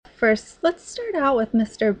first, let's start out with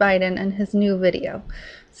Mr. Biden and his new video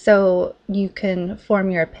so you can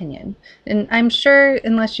form your opinion. And I'm sure,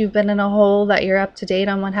 unless you've been in a hole, that you're up to date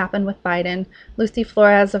on what happened with Biden. Lucy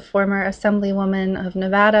Flores, a former assemblywoman of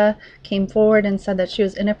Nevada, came forward and said that she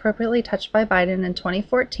was inappropriately touched by Biden in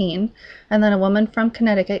 2014. And then a woman from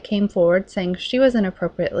Connecticut came forward saying she was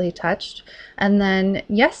inappropriately touched. And then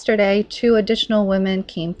yesterday, 2 additional women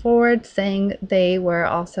came forward saying they were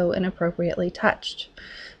also inappropriately touched.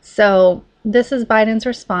 So this is Biden's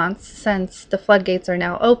response, since the floodgates are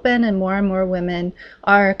now open and more women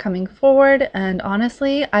are coming forward. And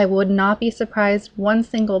honestly, I would not be surprised one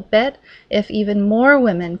single bit if even more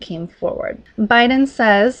women came forward. Biden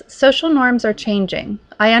says, social norms are changing.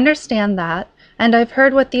 I understand that, and I've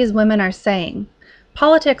heard what these women are saying.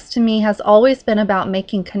 Politics to me has always been about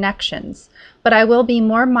making connections, but I will be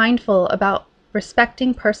more mindful about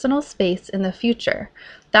respecting personal space in the future.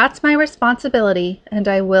 That's my responsibility, and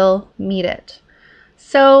I will meet it.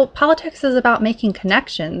 So politics is about making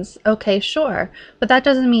connections. Okay, sure, but that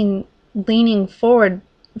doesn't mean leaning forward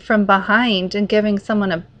from behind and giving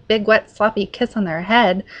someone a big wet sloppy kiss on their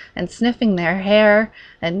head and sniffing their hair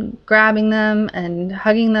and grabbing them and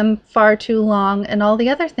hugging them far too long and all the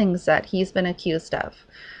other things that he's been accused of.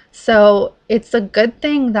 So it's a good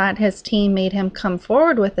thing that his team made him come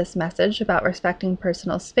forward with this message about respecting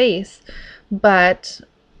personal space, but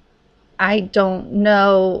I don't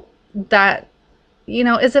know that,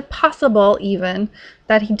 is it possible even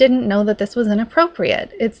that he didn't know that this was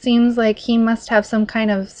inappropriate? It seems like he must have some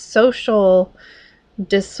kind of social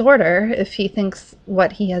disorder if he thinks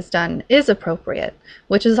what he has done is appropriate,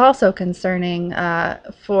 which is also concerning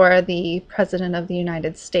for the President of the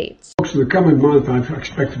United States. Folks, in the coming month, I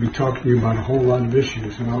expect to be talking to you about a whole lot of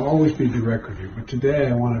issues, and I'll always be direct with you. But today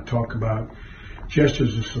I want to talk about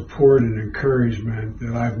gestures of support and encouragement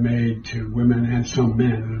that I've made to women and some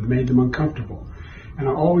men that have made them uncomfortable. And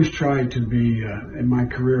I always try to be, in my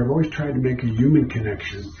career, I've always tried to make a human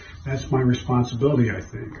connection. That's my responsibility, I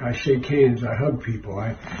think. I shake hands, I hug people,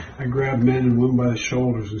 I grab men and women by the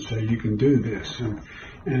shoulders and say, you can do this.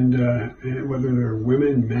 And whether they're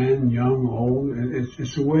women, men, young, old,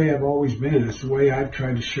 it's the way I've always been. It's the way I've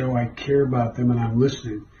tried to show I care about them and I'm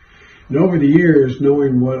listening. And over the years,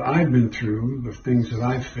 knowing what I've been through, the things that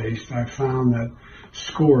I've faced, I've found that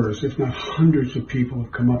scores, if not hundreds of people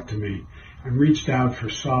have come up to me and reached out for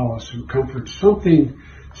solace and comfort, something,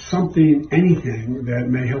 anything that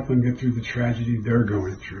may help them get through the tragedy they're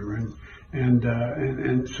going through.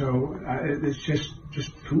 And so it's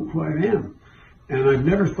just who I am. And I've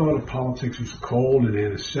never thought of politics as cold and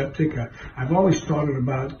antiseptic. I've always thought it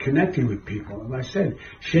about connecting with people. As I said,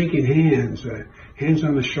 shaking hands, hands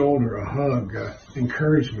on the shoulder, a hug,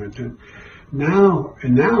 encouragement. And now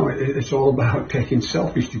it's all about taking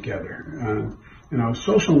selfies together.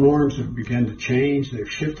 Social norms have begun to change.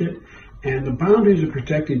 They've shifted. And the boundaries of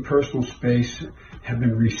protecting personal space have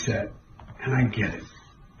been reset. And I get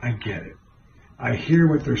it. I hear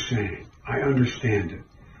what they're saying. I understand it.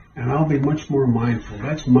 And I'll be much more mindful.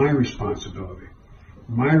 That's my responsibility,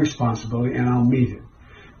 and I'll meet it.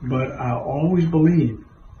 But I'll always believe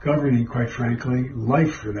governing, quite frankly,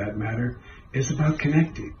 life for that matter, is about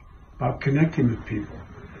connecting with people.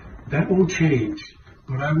 That won't change,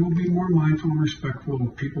 but I will be more mindful and respectful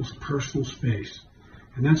of people's personal space.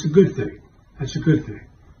 And that's a good thing.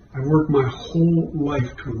 I've worked my whole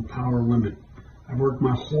life to empower women. I've worked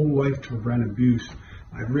my whole life to prevent abuse.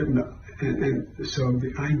 I've written, and so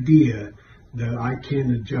the idea that I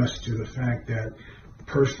can adjust to the fact that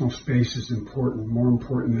personal space is important, more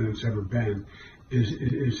important than it's ever been, is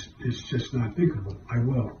just not thinkable. I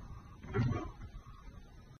will.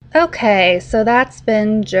 Okay, so that's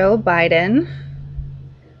been Joe Biden,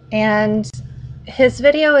 and his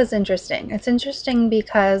video is interesting. It's interesting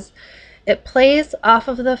because it plays off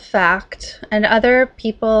of the fact, and other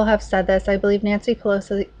people have said this, I believe Nancy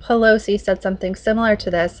Pelosi said something similar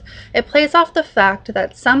to this. It plays off the fact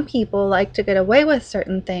that some people like to get away with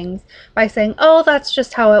certain things by saying, oh, that's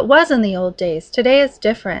just how it was in the old days. Today is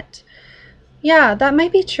different. Yeah, that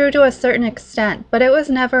might be true to a certain extent, but it was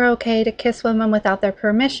never okay to kiss women without their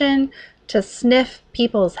permission, to sniff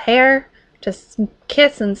people's hair, to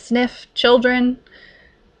kiss and sniff children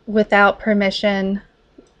without permission.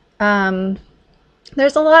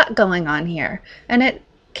 There's a lot going on here, and it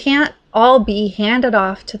can't all be handed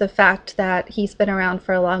off to the fact that he's been around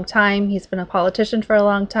for a long time, he's been a politician for a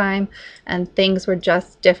long time, and things were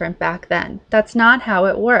just different back then. That's not how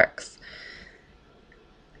it works.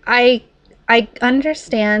 I I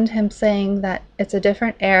understand him saying that it's a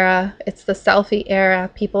different era, it's the selfie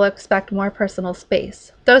era, people expect more personal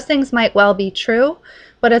space. Those things might well be true,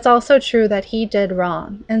 but it's also true that he did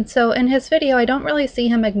wrong. And so in his video, I don't really see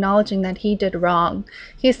him acknowledging that he did wrong.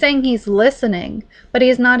 He's saying he's listening, but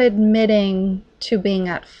he's not admitting to being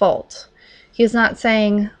at fault. He's not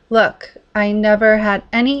saying, look, I never had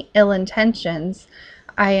any ill intentions.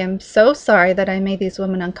 I am so sorry that I made these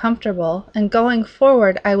women uncomfortable, and going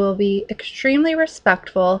forward, I will be extremely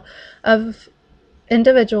respectful of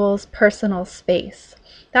individuals' personal space.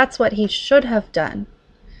 That's what he should have done.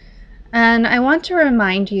 And I want to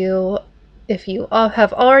remind you, if you all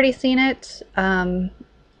have already seen it, and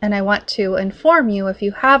I want to inform you, if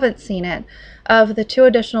you haven't seen it, of the 2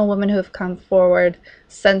 additional women who have come forward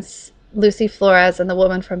since Lucy Flores and the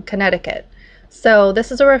woman from Connecticut. So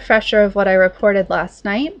this is a refresher of what I reported last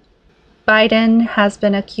night. Biden has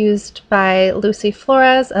been accused by Lucy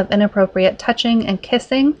Flores of inappropriate touching and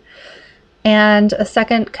kissing, and a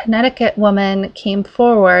second Connecticut woman came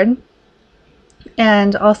forward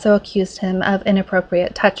and also accused him of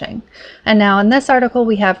inappropriate touching. And now in this article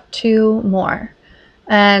we have 2 more.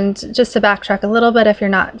 And just to backtrack a little bit, if you're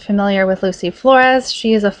not familiar with Lucy Flores,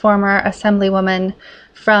 she is a former assemblywoman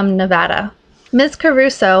from Nevada. Ms.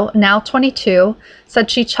 Caruso, now 22, said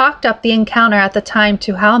she chalked up the encounter at the time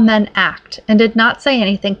to how men act and did not say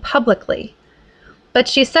anything publicly. But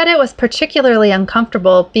she said it was particularly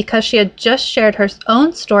uncomfortable because she had just shared her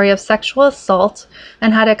own story of sexual assault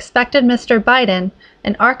and had expected Mr. Biden,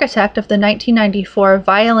 an architect of the 1994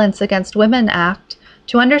 Violence Against Women Act,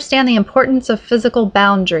 to understand the importance of physical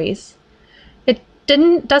boundaries. It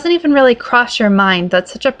doesn't even really cross your mind that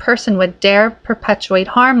such a person would dare perpetuate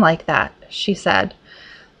harm like that, she said.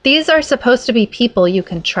 These are supposed to be people you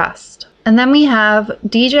can trust. And then we have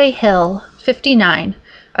DJ Hill, 59,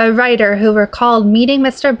 a writer who recalled meeting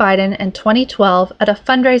Mr. Biden in 2012 at a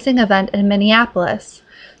fundraising event in Minneapolis,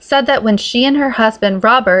 said that when she and her husband,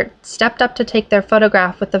 Robert, stepped up to take their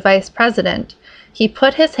photograph with the vice president, he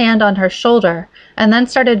put his hand on her shoulder and then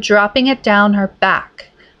started dropping it down her back,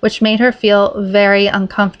 which made her feel very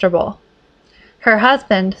uncomfortable. Her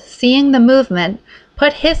husband, seeing the movement,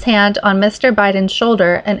 put his hand on Mr. Biden's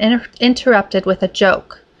shoulder and interrupted with a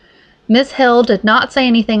joke. Ms. Hill did not say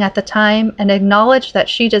anything at the time and acknowledged that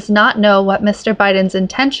she does not know what Mr. Biden's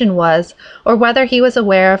intention was or whether he was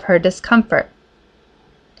aware of her discomfort.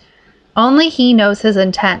 Only he knows his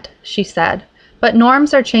intent, she said, but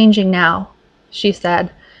norms are changing now, she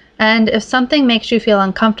said, and if something makes you feel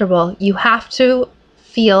uncomfortable, you have to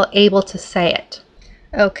feel able to say it.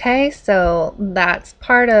 Okay, so that's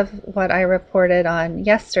part of what I reported on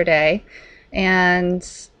yesterday, and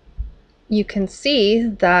you can see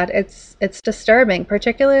that it's disturbing,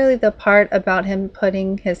 particularly the part about him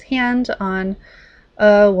putting his hand on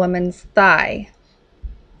a woman's thigh.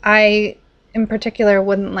 I, in particular,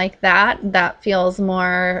 wouldn't like that. That feels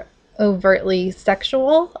more overtly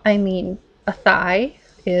sexual. I mean, a thigh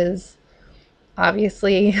is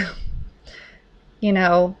obviously, you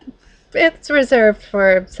know, it's reserved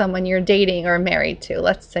for someone you're dating or married to,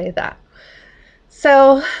 let's say that.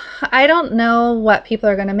 So I don't know what people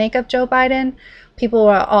are going to make of Joe Biden. People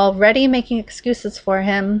are already making excuses for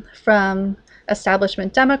him, from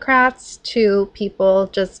establishment Democrats to people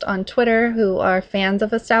just on Twitter who are fans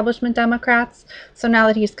of establishment Democrats. So now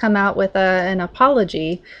that he's come out with an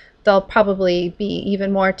apology, they'll probably be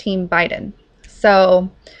even more Team Biden.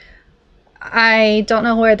 So I don't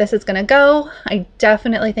know where this is going to go. I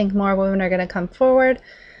definitely think more women are going to come forward.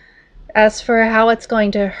 As for how it's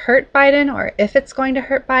going to hurt Biden, or if it's going to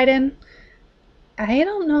hurt Biden, I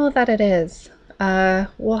don't know that it is.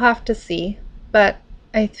 We'll have to see. But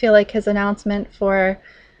I feel like his announcement for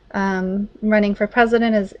running for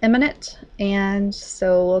president is imminent, and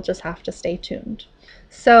so we'll just have to stay tuned.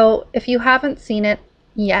 So if you haven't seen it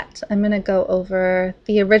yet, I'm going to go over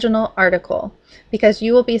the original article because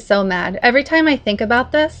you will be so mad. Every time I think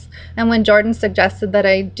about this, and when Jordan suggested that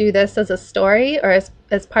I do this as a story or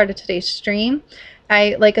as part of today's stream,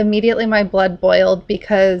 I immediately my blood boiled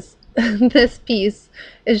because this piece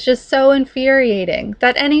is just so infuriating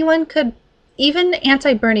that anyone could, even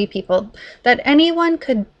anti-Bernie people, that anyone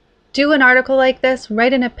could do an article like this,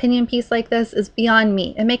 write an opinion piece like this is beyond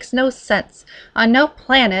me. It makes no sense. On no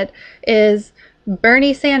planet is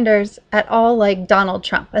Bernie Sanders at all like Donald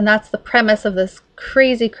Trump, and that's the premise of this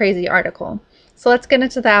crazy, crazy article. So let's get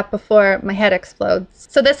into that before my head explodes.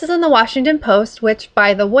 So this is in the Washington Post, which,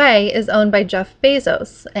 by the way, is owned by Jeff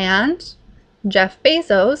Bezos. And Jeff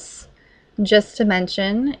Bezos, just to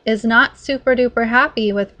mention, is not super duper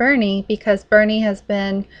happy with Bernie because Bernie has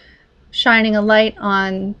been shining a light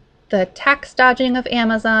on the tax dodging of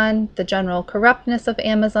Amazon, the general corruptness of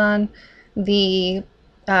Amazon, the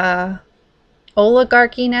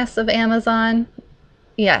oligarchiness of Amazon.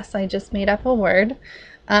 Yes, I just made up a word,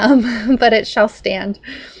 but it shall stand.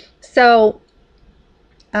 So,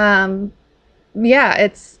 yeah,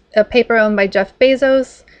 it's a paper owned by Jeff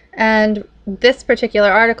Bezos, and this particular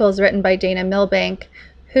article is written by Dana Milbank,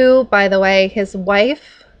 who, by the way, his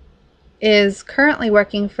wife is currently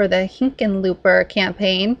working for the Hickenlooper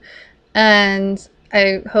campaign, and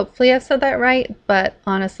I hopefully have said that right, but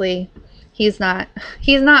honestly, he's not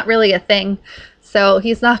really a thing, so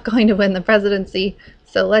he's not going to win the presidency.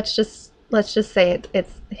 So let's just say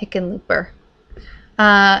it's Hickenlooper.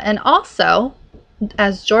 And also,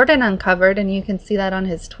 as Jordan uncovered, and you can see that on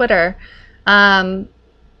his Twitter, Dana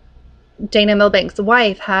Milbank's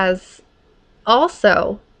wife has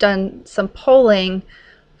also done some polling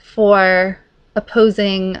for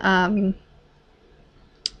opposing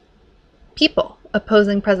people,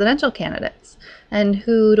 opposing presidential candidates. And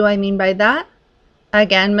who do I mean by that?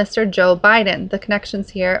 Again, Mr. Joe Biden. The connections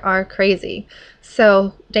here are crazy.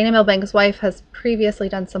 So Dana Milbank's wife has previously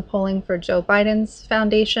done some polling for Joe Biden's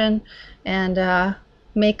foundation, and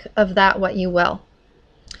make of that what you will.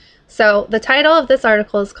 So the title of this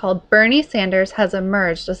article is called "Bernie Sanders Has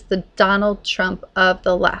Emerged as the Donald Trump of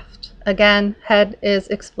the Left." Again, head is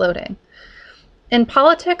exploding. In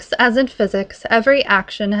politics, as in physics, every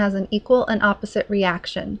action has an equal and opposite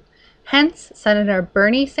reaction. Hence, Senator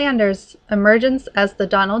Bernie Sanders' emergence as the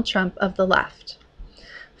Donald Trump of the left.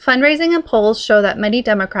 Fundraising and polls show that many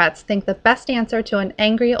Democrats think the best answer to an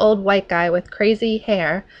angry old white guy with crazy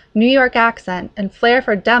hair, New York accent, and flair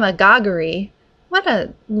for demagoguery — what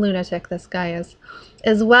a lunatic this guy is —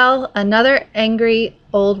 well, another angry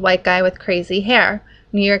old white guy with crazy hair,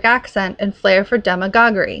 New York accent, and flair for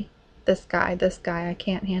demagoguery. This guy, I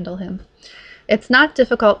can't handle him. It's not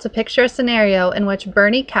difficult to picture a scenario in which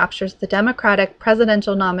Bernie captures the Democratic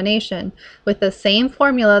presidential nomination with the same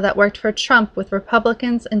formula that worked for Trump with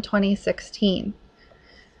Republicans in 2016.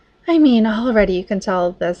 I mean, already you can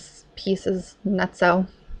tell this piece is nutso.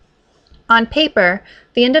 On paper,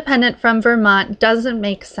 the independent from Vermont doesn't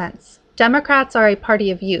make sense. Democrats are a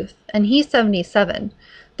party of youth, and he's 77.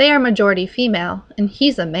 They are majority female, and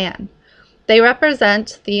he's a man. They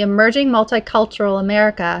represent the emerging multicultural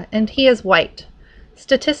America, and he is white.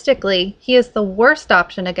 Statistically, he is the worst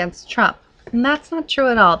option against Trump. And that's not true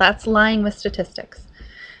at all. That's lying with statistics.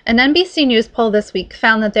 An NBC News poll this week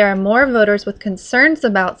found that there are more voters with concerns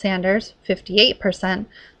about Sanders, 58%,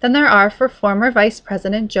 than there are for former Vice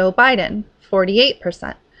President Joe Biden,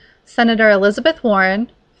 48%, Senator Elizabeth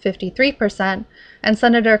Warren, 53%, and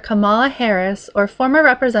Senator Kamala Harris or former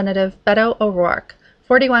Representative Beto O'Rourke,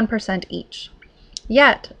 41% each.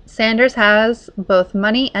 Yet, Sanders has both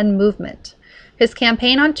money and movement. His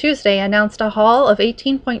campaign on Tuesday announced a haul of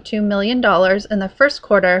 $18.2 million in the first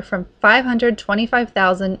quarter from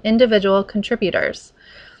 525,000 individual contributors.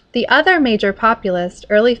 The other major populist,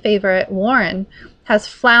 early favorite Warren, has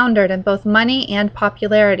floundered in both money and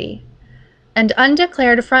popularity. And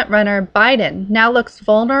undeclared frontrunner Biden now looks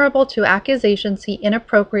vulnerable to accusations he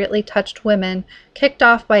inappropriately touched women, kicked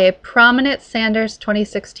off by a prominent Sanders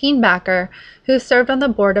 2016 backer who served on the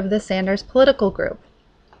board of the Sanders political group.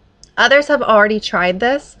 Others have already tried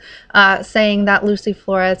this, saying that Lucy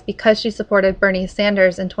Flores, because she supported Bernie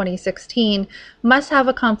Sanders in 2016, must have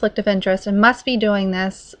a conflict of interest and must be doing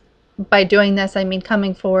this. By doing this, I mean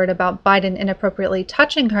coming forward about Biden inappropriately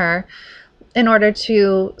touching her in order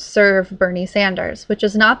to serve Bernie Sanders, which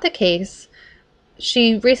is not the case.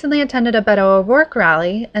 She recently attended a Beto O'Rourke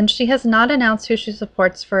rally, and she has not announced who she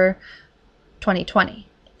supports for 2020.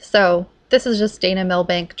 So this is just Dana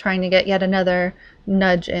Milbank trying to get yet another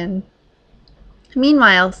nudge in.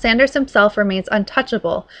 Meanwhile, Sanders himself remains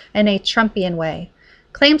untouchable in a Trumpian way.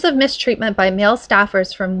 Claims of mistreatment by male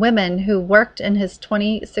staffers from women who worked in his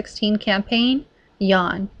 2016 campaign?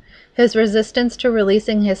 Yawn. His resistance to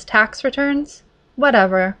releasing his tax returns?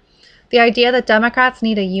 Whatever. The idea that Democrats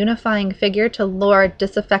need a unifying figure to lure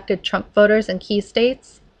disaffected Trump voters in key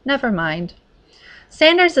states? Never mind.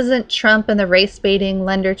 Sanders isn't Trump in the race-baiting,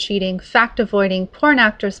 lender-cheating, fact-avoiding, porn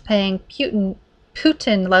actress-paying,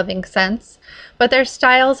 Putin-loving sense, but their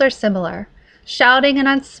styles are similar. Shouting and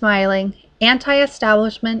unsmiling,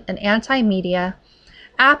 anti-establishment and anti-media,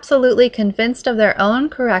 absolutely convinced of their own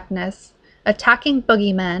correctness, attacking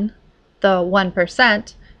boogeymen, the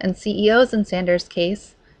 1%, and CEOs in Sanders'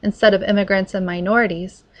 case, instead of immigrants and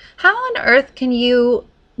minorities. How on earth can you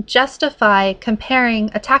justify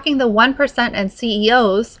attacking the 1% and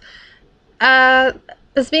CEOs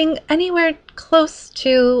as being anywhere close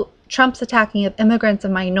to Trump's attacking of immigrants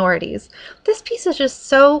and minorities. This piece is just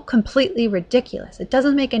so completely ridiculous. It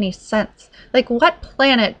doesn't make any sense. Like, what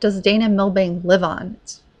planet does Dana Milbank live on?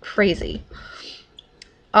 It's crazy.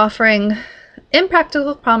 Offering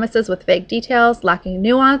impractical promises with vague details, lacking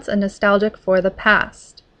nuance, and nostalgic for the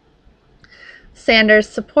past. Sanders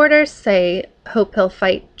supporters hope he'll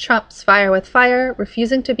fight Trump's fire with fire,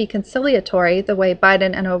 refusing to be conciliatory the way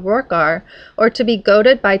Biden and O'Rourke are, or to be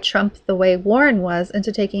goaded by Trump the way Warren was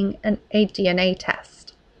into taking a DNA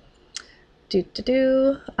test.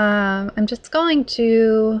 I'm just going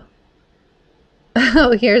to...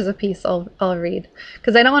 Oh, here's a piece I'll read,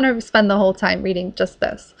 because I don't want to spend the whole time reading just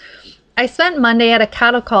this. I spent Monday at a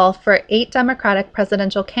cattle call for 8 Democratic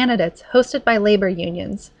presidential candidates hosted by labor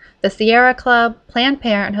unions, the Sierra Club, Planned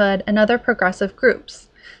Parenthood, and other progressive groups.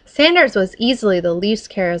 Sanders was easily the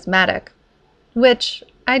least charismatic, which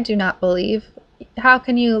I do not believe. How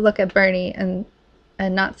can you look at Bernie and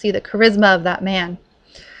not see the charisma of that man?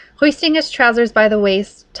 Hoisting his trousers by the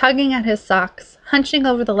waist, tugging at his socks, hunching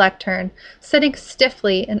over the lectern, sitting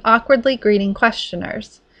stiffly and awkwardly greeting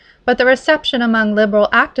questioners. But the reception among liberal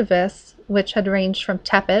activists, which had ranged from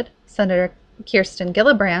tepid, Senator Kirsten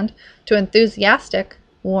Gillibrand, to enthusiastic,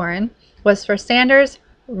 Warren, was for Sanders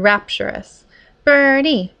rapturous.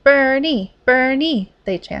 "Bernie, Bernie, Bernie,"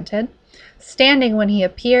 they chanted, standing when he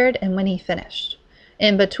appeared and when he finished.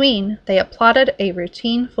 In between, they applauded a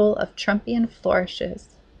routine full of Trumpian flourishes.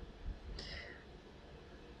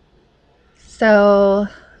 So,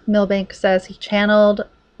 Milbank says he channeled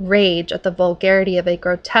rage at the vulgarity of a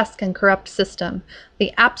grotesque and corrupt system,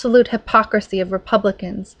 the absolute hypocrisy of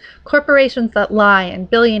Republicans, corporations that lie, and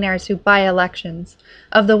billionaires who buy elections.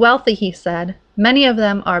 Of the wealthy, he said, many of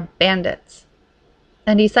them are bandits.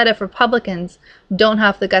 And he said if Republicans don't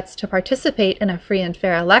have the guts to participate in a free and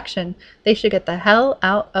fair election, they should get the hell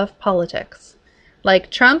out of politics. Like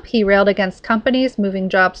Trump, he railed against companies moving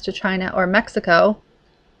jobs to China or Mexico.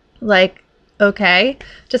 Like, okay,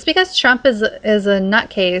 just because Trump is a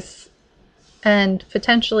nutcase and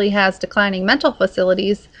potentially has declining mental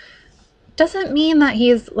facilities doesn't mean that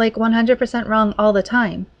he's like 100% wrong all the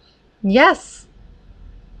time. Yes,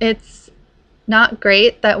 it's not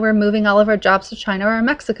great that we're moving all of our jobs to China or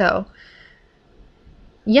Mexico.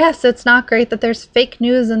 Yes, it's not great that there's fake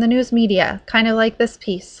news in the news media, kind of like this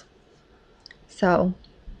piece. So,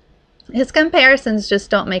 his comparisons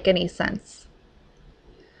just don't make any sense.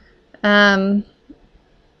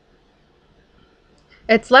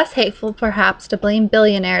 It's less hateful, perhaps, to blame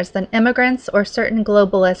billionaires than immigrants or certain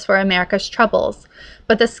globalists for America's troubles,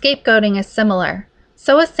 but the scapegoating is similar.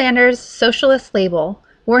 So is Sanders' socialist label,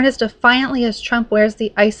 worn as defiantly as Trump wears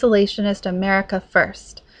the isolationist America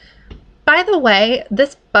first. By the way,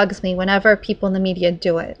 this bugs me whenever people in the media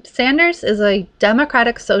do it. Sanders is a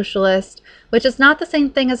democratic socialist, which is not the same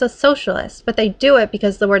thing as a socialist, but they do it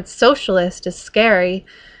because the word socialist is scary.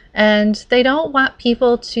 And they don't want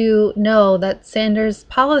people to know that Sanders'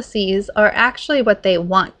 policies are actually what they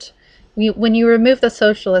want. When you remove the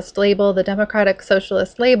socialist label, the Democratic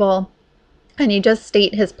Socialist label, and you just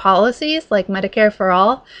state his policies, like Medicare for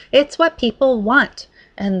all, it's what people want.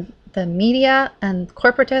 And the media and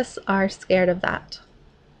corporatists are scared of that.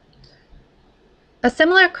 A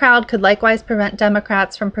similar crowd could likewise prevent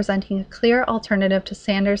Democrats from presenting a clear alternative to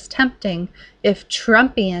Sanders' tempting, if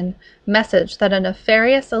Trumpian, message that a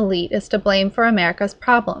nefarious elite is to blame for America's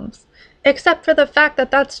problems. Except for the fact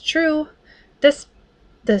that that's true. This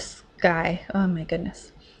guy, oh my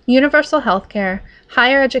goodness. Universal health care,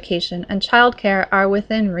 higher education, and child care are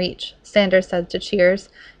within reach, Sanders said to Cheers.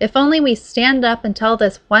 If only we stand up and tell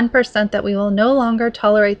this 1% that we will no longer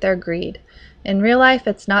tolerate their greed. In real life,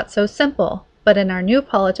 it's not so simple. But in our new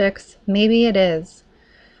politics, maybe it is.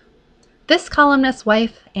 This columnist's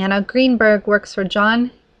wife, Anna Greenberg, works for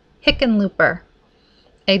John Hickenlooper,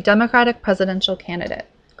 a Democratic presidential candidate.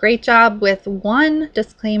 Great job with one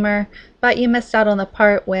disclaimer, but you missed out on the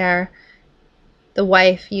part where the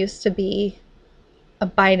wife used to be a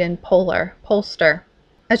Biden pollster.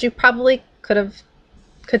 As you probably could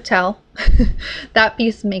tell, that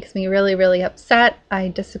piece makes me really, really upset. I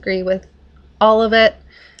disagree with all of it.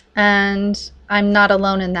 And I'm not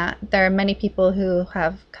alone in that. There are many people who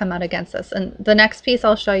have come out against this. And the next piece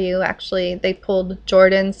I'll show you, actually, they pulled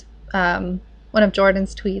Jordan's, one of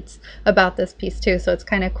Jordan's tweets about this piece too, so it's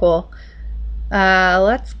kind of cool.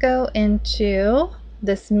 Let's go into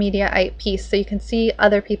this Mediaite piece so you can see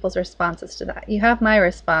other people's responses to that. You have my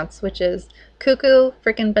response, which is cuckoo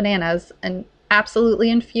freaking bananas and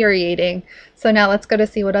absolutely infuriating. So now let's go to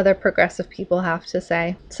see what other progressive people have to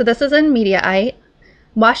say. So this is in Mediaite.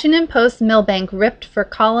 Washington Post Milbank ripped for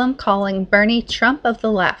column calling Bernie Trump of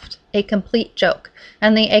the left. A complete joke.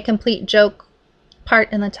 And the a complete joke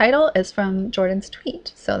part in the title is from Jordan's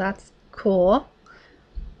tweet. So that's cool.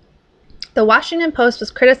 The Washington Post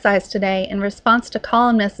was criticized today in response to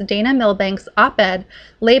columnist Dana Milbank's op-ed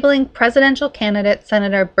labeling presidential candidate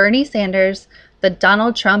Senator Bernie Sanders the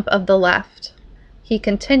Donald Trump of the left. He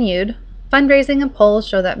continued, fundraising and polls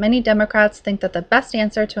show that many Democrats think that the best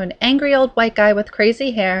answer to an angry old white guy with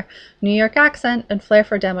crazy hair, New York accent, and flair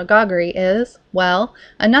for demagoguery is, well,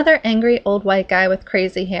 another angry old white guy with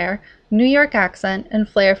crazy hair, New York accent, and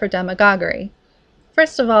flair for demagoguery.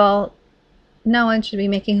 First of all, no one should be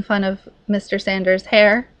making fun of Mr. Sanders'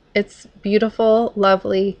 hair. It's beautiful,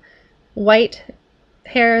 lovely, white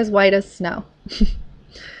hair as white as snow.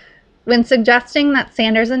 When suggesting that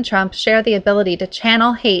Sanders and Trump share the ability to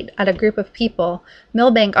channel hate at a group of people,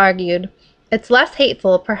 Milbank argued, it's less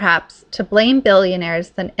hateful, perhaps, to blame billionaires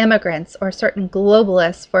than immigrants or certain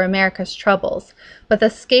globalists for America's troubles, but the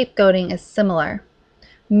scapegoating is similar.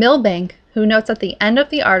 Milbank, who notes at the end of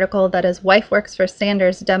the article that his wife works for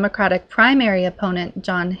Sanders' Democratic primary opponent,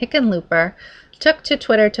 John Hickenlooper, took to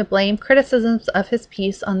Twitter to blame criticisms of his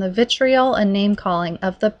piece on the vitriol and name-calling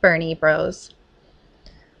of the Bernie Bros.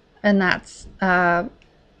 And that's Dana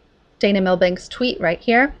Milbank's tweet right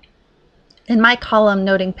here. In my column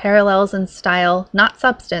noting parallels in style, not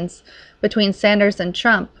substance, between Sanders and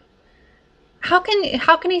Trump, how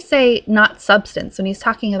can he say not substance when he's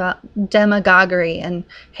talking about demagoguery and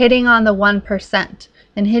hitting on the 1%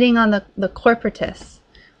 and hitting on the corporatists?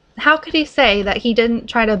 How could he say that he didn't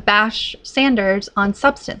try to bash Sanders on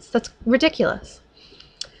substance? That's ridiculous.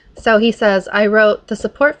 So he says, I wrote, the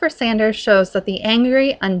support for Sanders shows that the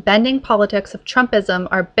angry, unbending politics of Trumpism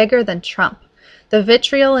are bigger than Trump. The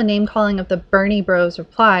vitriol and name-calling of the Bernie Bros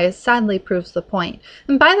replies sadly proves the point.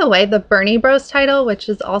 And by the way, the Bernie Bros title, which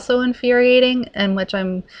is also infuriating, and which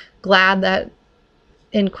I'm glad that,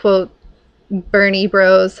 in quote, Bernie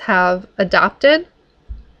Bros have adopted,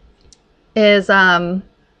 is,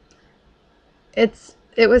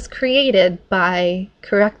 it was created by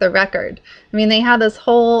Correct the Record. I mean, they had this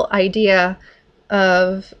whole idea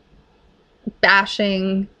of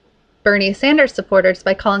bashing Bernie Sanders supporters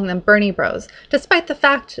by calling them Bernie Bros, despite the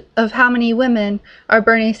fact of how many women are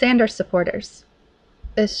Bernie Sanders supporters.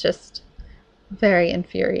 It's just very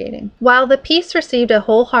infuriating. While the piece received a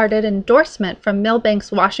wholehearted endorsement from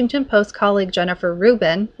Milbank's Washington Post colleague Jennifer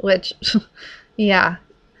Rubin, which, yeah,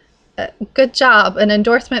 good job, an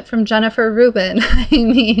endorsement from Jennifer Rubin. I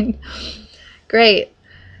mean, great.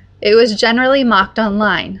 It was generally mocked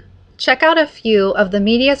online. Check out a few of the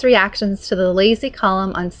media's reactions to the lazy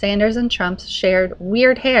column on Sanders and Trump's shared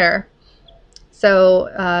weird hair. So,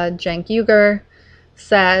 Cenk Uygur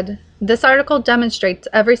said, this article demonstrates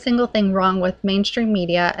every single thing wrong with mainstream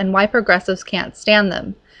media and why progressives can't stand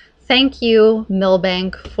them. Thank you,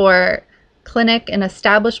 Milbank, for clinic and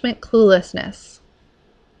establishment cluelessness.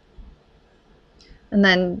 And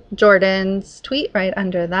then Jordan's tweet right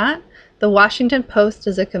under that. The Washington Post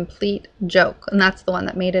is a complete joke. And that's the one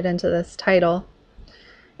that made it into this title.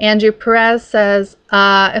 Andrew Perez says,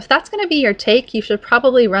 if that's going to be your take, you should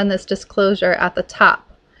probably run this disclosure at the top.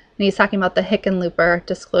 And he's talking about the Hickenlooper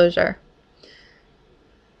disclosure.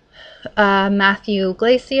 Matthew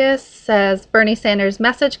Iglesias says, Bernie Sanders'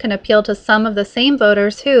 message can appeal to some of the same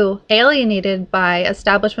voters who, alienated by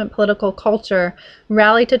establishment political culture,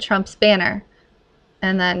 rally to Trump's banner.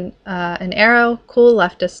 And then an arrow, cool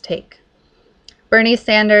leftist take. Bernie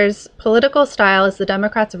Sanders' political style is the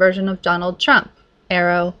Democrats' version of Donald Trump.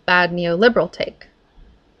 Arrow, bad neoliberal take.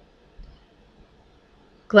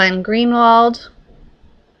 Glenn Greenwald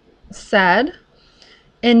said,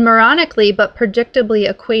 in moronically but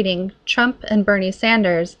predictably equating Trump and Bernie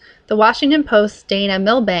Sanders, the Washington Post's Dana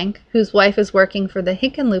Milbank, whose wife is working for the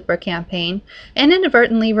Hickenlooper campaign,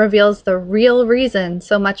 inadvertently reveals the real reason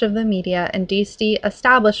so much of the media and DC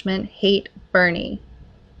establishment hate Bernie.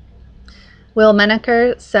 Will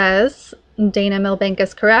Menaker says, Dana Milbank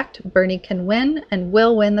is correct. Bernie can win and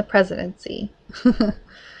will win the presidency.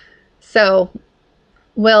 So,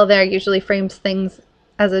 Will there usually frames things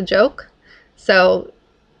as a joke. So,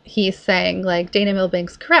 he's saying, like, Dana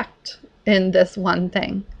Milbank's correct in this one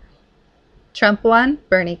thing. Trump won,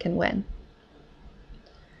 Bernie can win.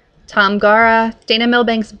 Tom Gara, Dana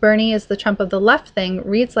Milbank's Bernie is the Trump of the left thing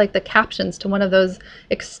reads like the captions to one of those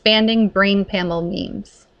expanding brain panel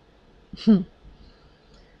memes.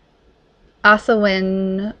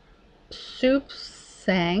 Asawin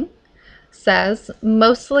Soupsang says,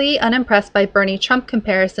 mostly unimpressed by Bernie Trump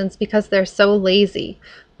comparisons because they're so lazy.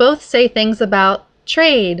 Both say things about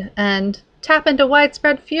trade and tap into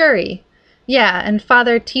widespread fury. Yeah, and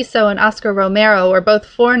Father Tiso and Oscar Romero were both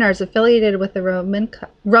foreigners affiliated with the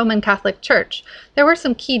Roman Catholic Church. There were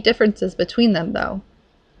some key differences between them, though.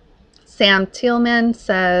 Sam Thielman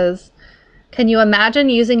says, can you imagine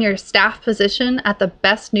using your staff position at the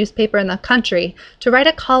best newspaper in the country to write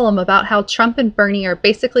a column about how Trump and Bernie are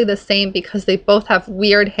basically the same because they both have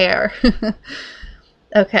weird hair?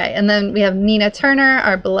 Okay, and then we have Nina Turner,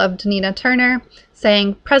 our beloved Nina Turner,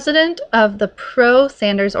 saying, president of the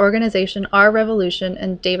pro-Sanders organization, Our Revolution,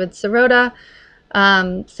 and David Sirota,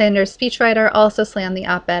 Sanders' speechwriter, also slammed the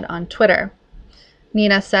op-ed on Twitter.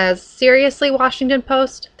 Nina says, seriously, Washington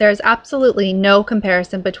Post, there is absolutely no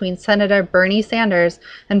comparison between Senator Bernie Sanders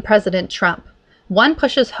and President Trump. One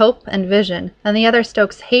pushes hope and vision, and the other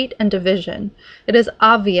stokes hate and division. It is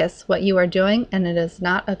obvious what you are doing, and it is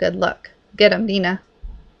not a good look. Get him, Nina.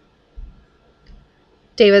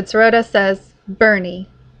 David Sirota says, Bernie,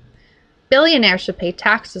 billionaires should pay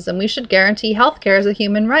taxes and we should guarantee health care as a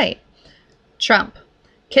human right. Trump,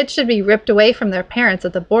 kids should be ripped away from their parents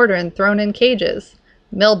at the border and thrown in cages.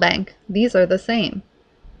 Milbank, these are the same.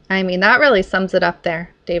 I mean, that really sums it up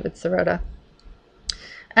there, David Sirota.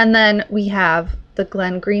 And then we have the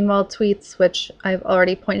Glenn Greenwald tweets, which I've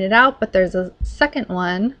already pointed out, but there's a second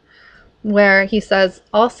one where he says,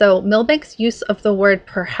 also, Milbank's use of the word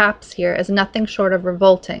perhaps here is nothing short of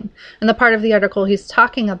revolting. And the part of the article he's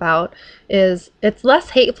talking about is, it's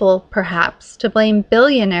less hateful, perhaps, to blame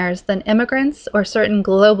billionaires than immigrants or certain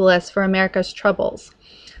globalists for America's troubles.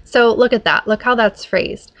 So look at that. Look how that's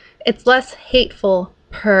phrased. It's less hateful,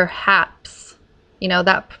 perhaps. You know,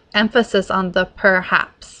 that emphasis on the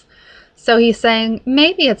perhaps. So he's saying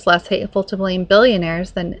maybe it's less hateful to blame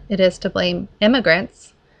billionaires than it is to blame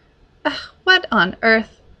immigrants. Ugh, what on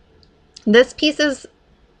earth? This piece is,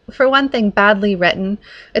 for one thing, badly written.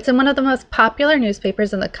 It's in one of the most popular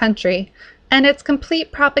newspapers in the country, and it's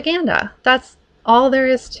complete propaganda. That's all there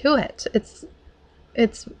is to it.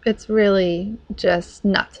 It's really just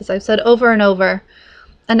nuts, as I've said over and over.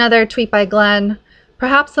 Another tweet by Glenn,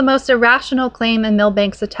 perhaps the most irrational claim in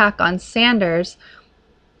Milbank's attack on Sanders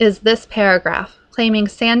is this paragraph, claiming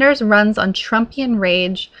Sanders runs on Trumpian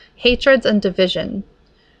rage, hatreds, and division.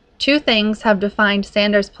 Two things have defined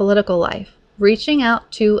Sanders' political life, reaching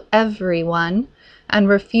out to everyone and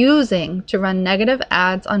refusing to run negative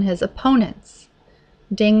ads on his opponents.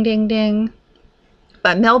 Ding, ding, ding.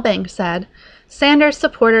 But Milbank said, Sanders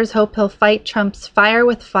supporters hope he'll fight Trump's fire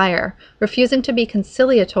with fire, refusing to be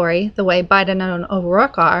conciliatory the way Biden and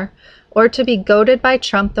O'Rourke are, or to be goaded by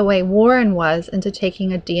Trump the way Warren was into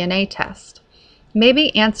taking a DNA test.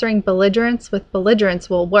 Maybe answering belligerence with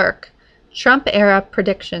belligerence will work. Trump-era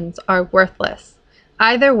predictions are worthless.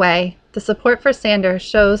 Either way, the support for Sanders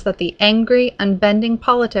shows that the angry, unbending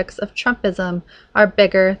politics of Trumpism are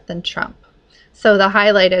bigger than Trump. So the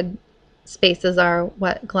highlighted spaces are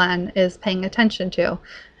what Glenn is paying attention to.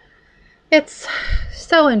 It's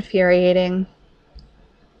so infuriating.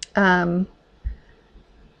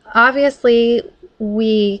 Obviously,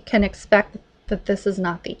 we can expect that this is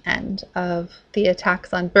not the end of the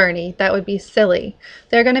attacks on Bernie. That would be silly.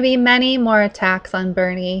 There are going to be many more attacks on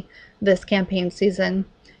Bernie this campaign season.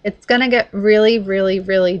 It's going to get really, really,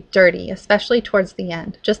 really dirty, especially towards the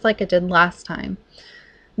end, just like it did last time.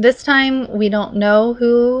 This time, we don't know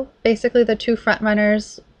who basically the two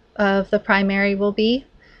frontrunners of the primary will be,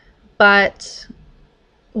 but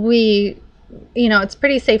it's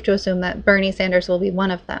pretty safe to assume that Bernie Sanders will be one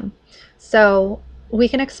of them. So we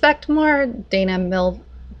can expect more Dana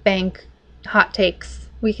Milbank hot takes.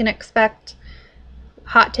 We can expect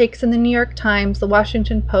hot takes in the New York Times, the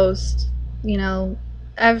Washington Post,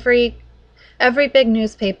 every big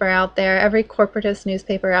newspaper out there, every corporatist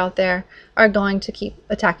newspaper out there are going to keep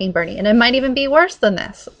attacking Bernie. And it might even be worse than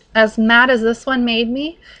this. As mad as this one made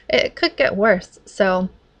me, it could get worse. So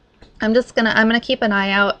I'm gonna keep an eye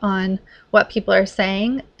out on what people are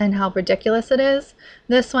saying and how ridiculous it is.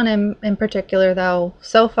 This one in particular, though,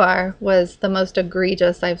 so far was the most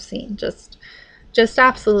egregious I've seen. Just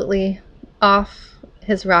absolutely off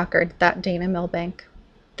his rocker, that Dana Milbank.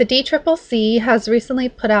 The DCCC has recently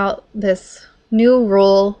put out this new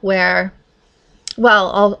rule where,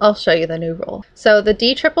 well, I'll show you the new rule. So the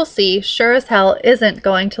DCCC sure as hell isn't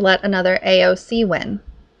going to let another AOC win.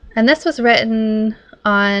 And this was written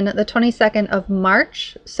on the 22nd of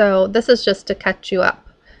March, so this is just to catch you up.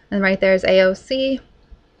 And right there's AOC.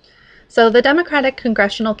 So the Democratic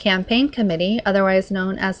Congressional Campaign Committee, otherwise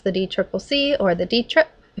known as the DCCC or the D-Trip,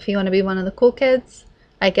 if you want to be one of the cool kids,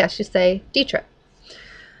 I guess you say D-Trip.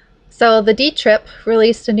 So the D-TRIP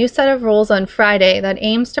released a new set of rules on Friday that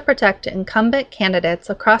aims to protect incumbent candidates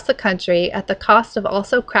across the country at the cost of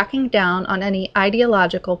also cracking down on any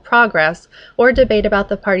ideological progress or debate about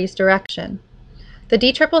the party's direction. The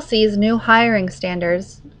DCCC's new hiring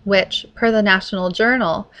standards, which, per the National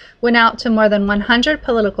Journal, went out to more than 100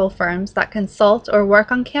 political firms that consult or work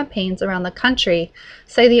on campaigns around the country,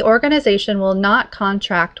 say the organization will not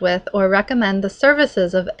contract with or recommend the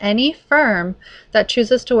services of any firm that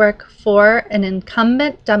chooses to work for an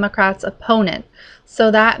incumbent Democrat's opponent. So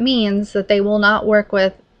that means that they will not work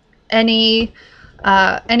with anyone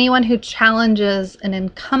who challenges an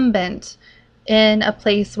incumbent in a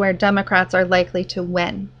place where Democrats are likely to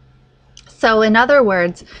win. So in other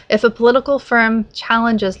words, if a political firm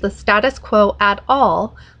challenges the status quo at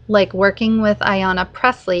all, like working with Ayanna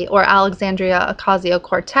Pressley or Alexandria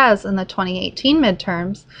Ocasio-Cortez in the 2018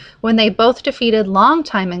 midterms, when they both defeated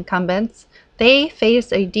longtime incumbents, they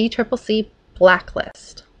face a DCCC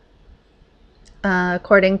blacklist.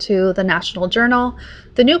 According to the National Journal,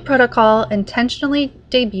 the new protocol, intentionally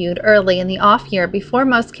debuted early in the off year before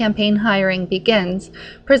most campaign hiring begins,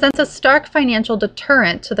 presents a stark financial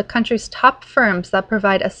deterrent to the country's top firms that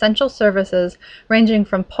provide essential services ranging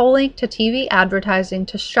from polling to TV advertising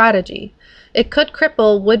to strategy. It could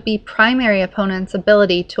cripple would-be primary opponents'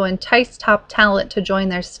 ability to entice top talent to join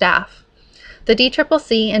their staff. The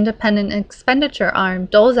DCCC independent expenditure arm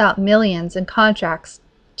doles out millions in contracts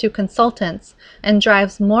to consultants and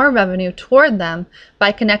drives more revenue toward them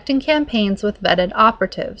by connecting campaigns with vetted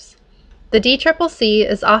operatives. The DCCC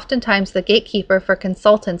is oftentimes the gatekeeper for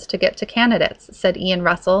consultants to get to candidates, said Ian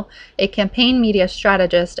Russell, a campaign media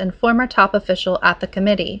strategist and former top official at the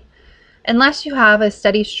committee. Unless you have a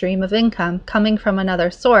steady stream of income coming from another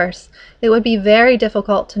source, it would be very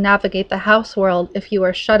difficult to navigate the House world if you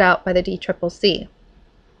were shut out by the DCCC.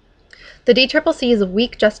 The DCCC's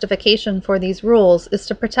weak justification for these rules is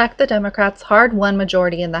to protect the Democrats' hard-won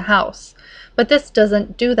majority in the House, but this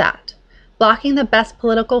doesn't do that. Blocking the best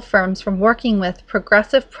political firms from working with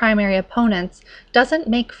progressive primary opponents doesn't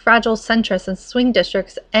make fragile centrists and swing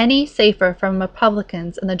districts any safer from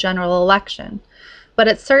Republicans in the general election, but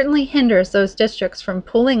it certainly hinders those districts from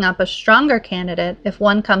pulling up a stronger candidate if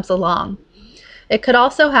one comes along. It could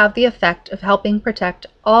also have the effect of helping protect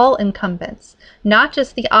all incumbents, not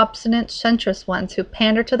just the obstinate centrist ones who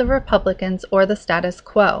pander to the Republicans or the status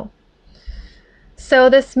quo. So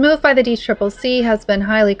this move by the DCCC has been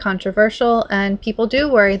highly controversial, and people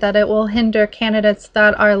do worry that it will hinder candidates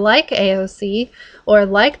that are like AOC or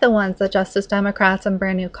like the ones that Justice Democrats and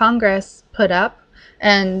Brand New Congress put up.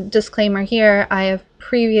 And disclaimer here, I have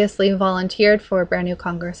previously volunteered for Brand New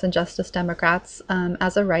Congress and Justice Democrats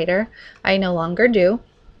as a writer. I no longer do.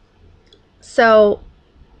 So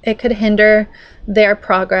it could hinder their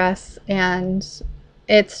progress, and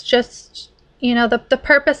it's just, you know, the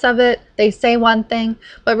purpose of it, they say one thing,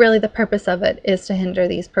 but really the purpose of it is to hinder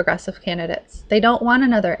these progressive candidates. They don't want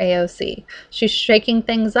another AOC. She's shaking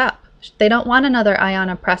things up. They don't want another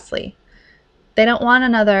Ayanna Pressley. They don't want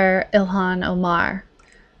another Ilhan Omar.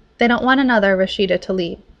 They don't want another Rashida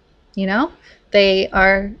Tlaib. You know,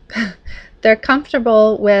 they're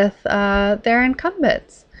comfortable with their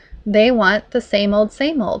incumbents. They want the same old,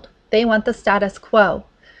 same old. They want the status quo.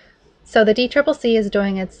 So the DCCC is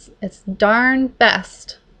doing its darn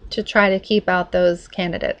best to try to keep out those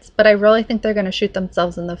candidates. But I really think they're going to shoot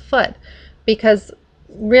themselves in the foot, because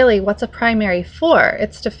really, what's a primary for?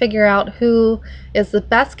 It's to figure out who is the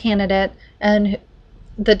best candidate, and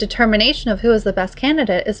the determination of who is the best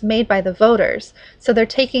candidate is made by the voters. So they're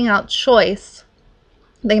taking out choice.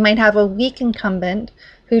 They might have a weak incumbent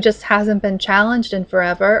who just hasn't been challenged in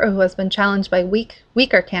forever, or who has been challenged by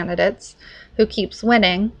weaker candidates who keeps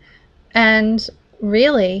winning. And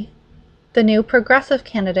really, the new progressive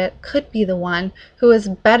candidate could be the one who is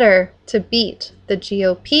better to beat the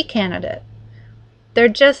GOP candidate.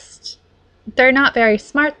 They're not very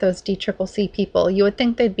smart, those DCCC people. You would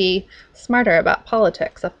think they'd be smarter about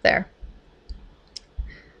politics up there.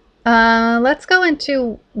 Let's go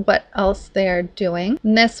into what else they're doing.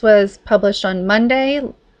 And this was published on Monday,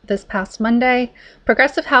 this past Monday.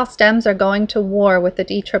 Progressive House Dems are going to war with the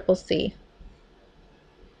DCCC.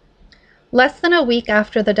 Less than a week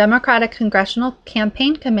after the Democratic Congressional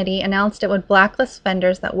Campaign Committee announced it would blacklist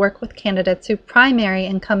vendors that work with candidates who primary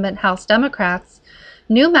incumbent House Democrats,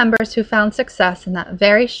 new members who found success in that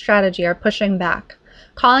very strategy are pushing back,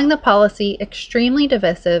 calling the policy extremely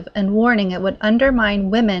divisive and warning it would undermine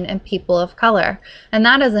women and people of color. And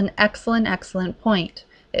that is an excellent, excellent point.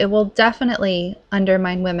 It will definitely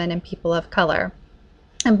undermine women and people of color.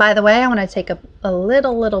 And by the way, I want to take a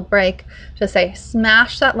little break to say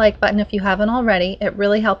smash that like button if you haven't already. It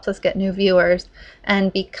really helps us get new viewers.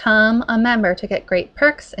 And become a member to get great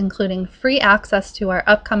perks, including free access to our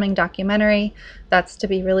upcoming documentary that's to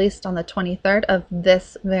be released on the 23rd of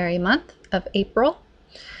this very month of April.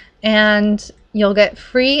 And you'll get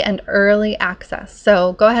free and early access.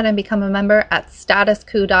 So go ahead and become a member at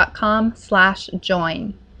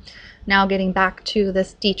statuscoup.com/join. Now getting back to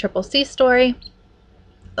this DCCC story.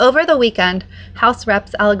 Over the weekend, House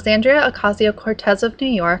Reps Alexandria Ocasio-Cortez of New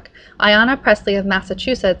York, Ayanna Pressley of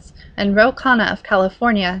Massachusetts, and Ro Khanna of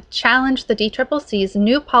California challenged the DCCC's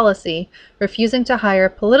new policy refusing to hire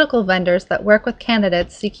political vendors that work with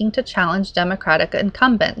candidates seeking to challenge Democratic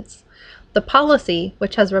incumbents. The policy,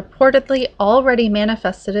 which has reportedly already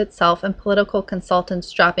manifested itself in political consultants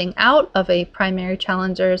dropping out of a primary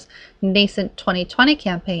challenger's nascent 2020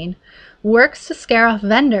 campaign, works to scare off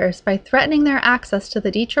vendors by threatening their access to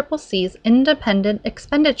the DCCC's independent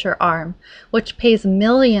expenditure arm, which pays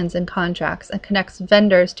millions in contracts and connects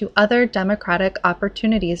vendors to other Democratic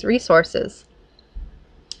Opportunities resources.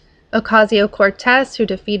 Ocasio-Cortez, who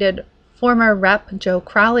defeated former Rep. Joe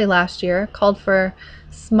Crowley last year, called for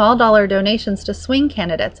small dollar donations to swing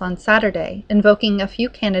candidates on Saturday, invoking a few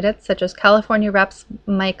candidates such as California Reps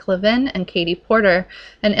Mike Levin and Katie Porter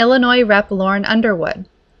and Illinois Rep. Lauren Underwood.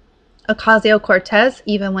 Ocasio-Cortez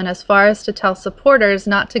even went as far as to tell supporters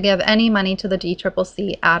not to give any money to the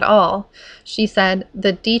DCCC at all. She said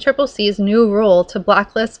the DCCC's new rule to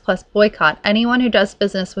blacklist plus boycott anyone who does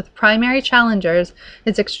business with primary challengers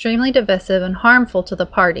is extremely divisive and harmful to the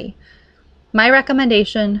party. My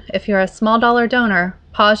recommendation, if you're a small dollar donor,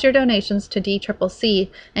 pause your donations to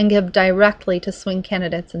DCCC and give directly to swing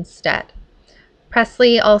candidates instead.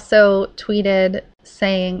 Pressley also tweeted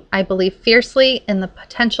saying, "I believe fiercely in the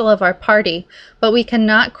potential of our party, but we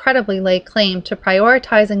cannot credibly lay claim to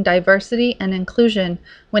prioritizing diversity and inclusion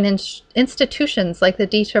when institutions like the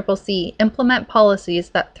DCCC implement policies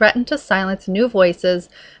that threaten to silence new voices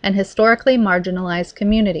and historically marginalized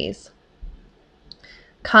communities."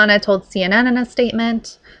 Khanna told CNN in a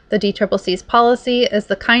statement, "The DCCC's policy is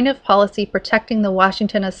the kind of policy protecting the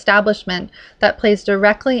Washington establishment that plays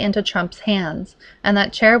directly into Trump's hands, and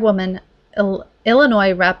that Chairwoman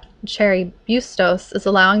Illinois Rep. Cheri Bustos is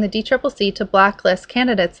allowing the DCCC to blacklist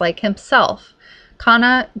candidates like himself."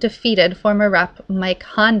 Khanna defeated former Rep. Mike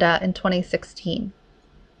Honda in 2016.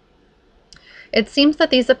 It seems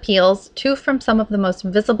that these appeals, two from some of the most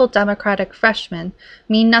visible Democratic freshmen,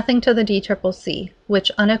 mean nothing to the DCCC, which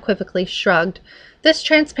unequivocally shrugged. "This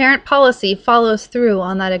transparent policy follows through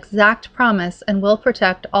on that exact promise and will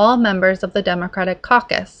protect all members of the Democratic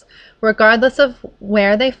caucus, regardless of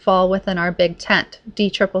where they fall within our big tent,"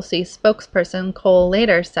 DCCC spokesperson Cole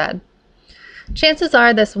later said. Chances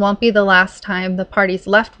are this won't be the last time the party's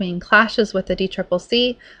left wing clashes with the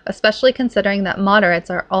DCCC, especially considering that moderates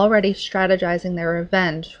are already strategizing their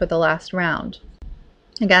revenge for the last round.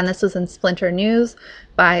 Again, this was in Splinter News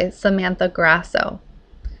by Samantha Grasso.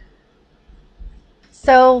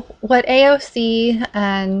 So what AOC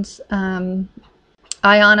and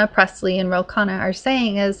Ayanna Pressley and Ro Khanna are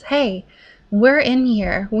saying is, hey, we're in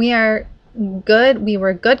here. We are good. We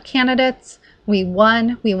were good candidates. We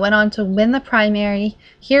won. We went on to win the primary.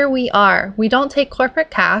 Here we are. We don't take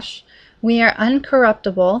corporate cash. We are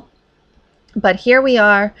uncorruptible. But here we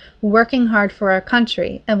are working hard for our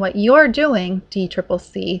country. And what you're doing,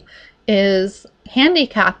 DCCC, is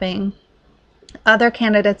handicapping other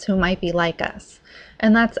candidates who might be like us.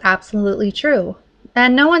 And that's absolutely true.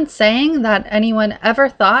 And no one's saying that anyone ever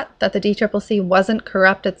thought that the DCCC wasn't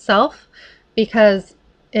corrupt itself, because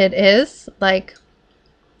it is. Like,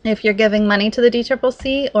 if you're giving money to the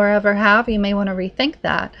DCCC or ever have, you may want to rethink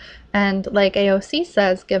that. And like AOC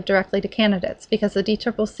says, give directly to candidates, because the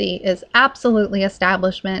DCCC is absolutely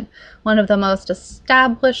establishment, one of the most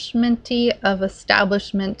establishmenty of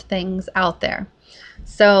establishment things out there.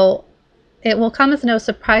 So it will come as no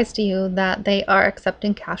surprise to you that they are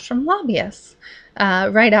accepting cash from lobbyists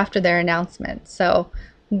right after their announcement. So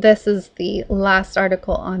this is the last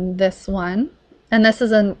article on this one. And this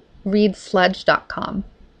is in readsludge.com.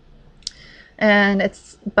 And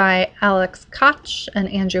it's by Alex Koch and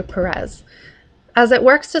Andrew Perez. As it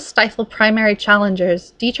works to stifle primary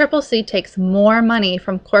challengers, DCCC takes more money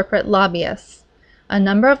from corporate lobbyists. A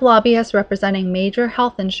number of lobbyists representing major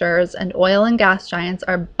health insurers and oil and gas giants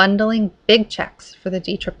are bundling big checks for the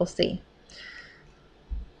DCCC.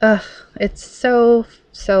 Ugh, it's so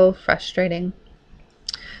frustrating.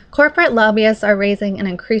 Corporate lobbyists are raising an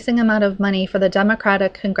increasing amount of money for the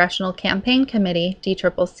Democratic Congressional Campaign Committee,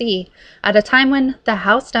 DCCC, at a time when the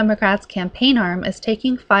House Democrats' campaign arm is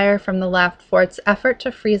taking fire from the left for its effort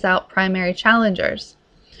to freeze out primary challengers.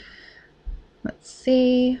 Let's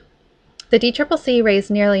see. The DCCC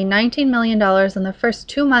raised nearly $19 million in the first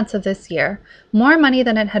 2 months of this year, more money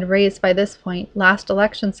than it had raised by this point last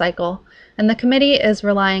election cycle, and the committee is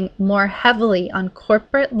relying more heavily on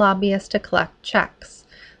corporate lobbyists to collect checks.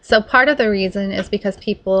 So part of the reason is because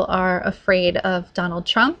people are afraid of Donald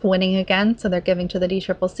Trump winning again, so they're giving to the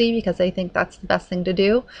DCCC because they think that's the best thing to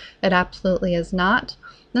do. It absolutely is not.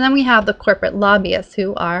 And then we have the corporate lobbyists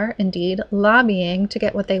who are indeed lobbying to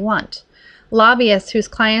get what they want. Lobbyists whose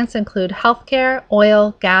clients include healthcare,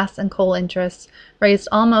 oil, gas, and coal interests raised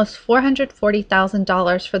almost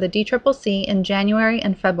 $440,000 for the DCCC in January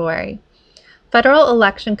and February. Federal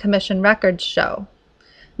Election Commission records show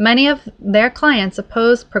many of their clients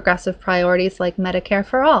oppose progressive priorities like Medicare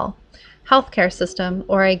for all, healthcare system,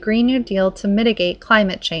 or a Green New Deal to mitigate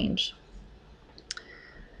climate change.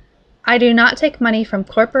 I do not take money from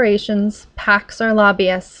corporations, PACs, or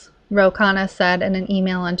lobbyists, Ro Khanna said in an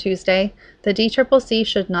email on Tuesday. The DCCC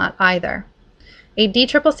should not either. A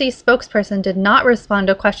DCCC spokesperson did not respond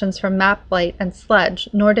to questions from MapLight and Sledge,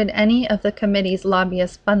 nor did any of the committee's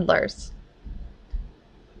lobbyist bundlers.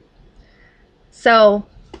 So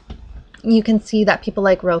you can see that people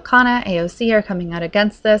like Ro Khanna, AOC, are coming out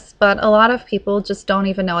against this, but a lot of people just don't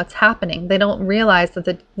even know what's happening. They don't realize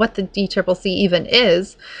that what the DCCC even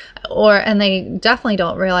is, and they definitely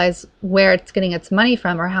don't realize where it's getting its money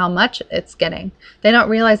from or how much it's getting. They don't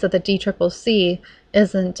realize that the DCCC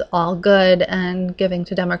isn't all good and giving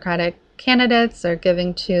to Democratic candidates or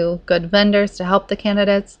giving to good vendors to help the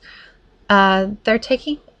candidates. They're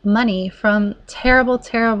taking money from terrible,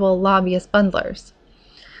 terrible lobbyist bundlers.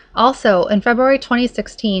 Also, in February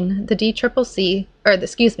 2016, the DNC,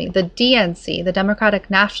 the Democratic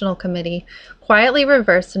National Committee, quietly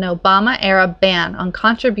reversed an Obama-era ban on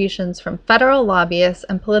contributions from federal lobbyists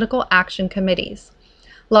and political action committees.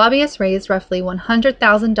 Lobbyists raised roughly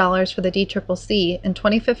 $100,000 for the DCCC in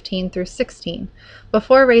 2015 through 16,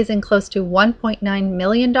 before raising close to $1.9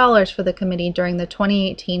 million for the committee during the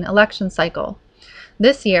 2018 election cycle.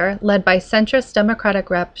 This year, led by centrist Democratic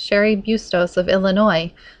Rep. Cheri Bustos of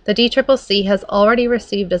Illinois, the DCCC has already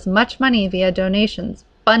received as much money via donations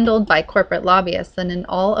bundled by corporate lobbyists than in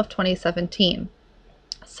all of 2017.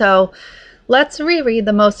 So let's reread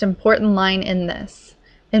the most important line in this.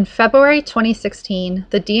 In February 2016,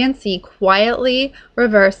 the DNC quietly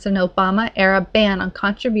reversed an Obama-era ban on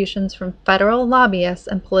contributions from federal lobbyists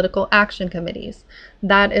and political action committees.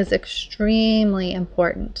 That is extremely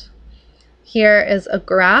important. Here is a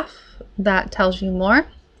graph that tells you more.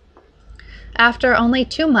 After only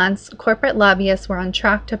 2 months, corporate lobbyists were on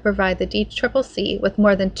track to provide the DCCC with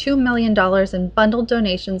more than $2 million in bundled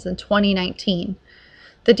donations in 2019.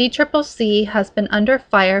 The DCCC has been under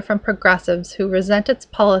fire from progressives who resent its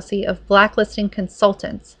policy of blacklisting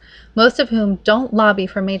consultants, most of whom don't lobby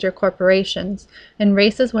for major corporations, in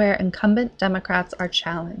races where incumbent Democrats are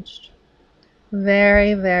challenged.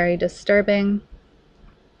 Very, very disturbing.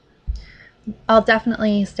 I'll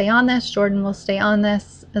definitely stay on this. Jordan will stay on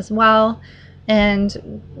this as well.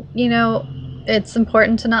 And, you know, it's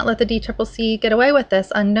important to not let the DCCC get away with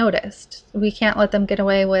this unnoticed. We can't let them get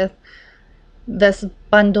away with this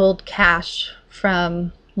bundled cash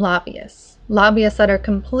from lobbyists. Lobbyists that are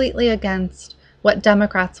completely against what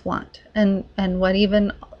Democrats want and what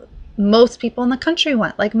even most people in the country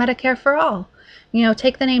want, like Medicare for all. You know,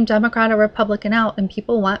 take the name Democrat or Republican out and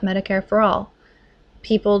people want Medicare for all.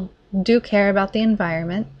 People do care about the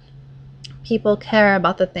environment. People care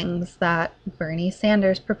about the things that Bernie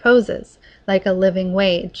Sanders proposes, like a living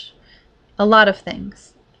wage, a lot of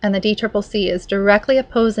things. And the DCCC is directly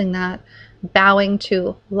opposing that, bowing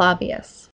to lobbyists.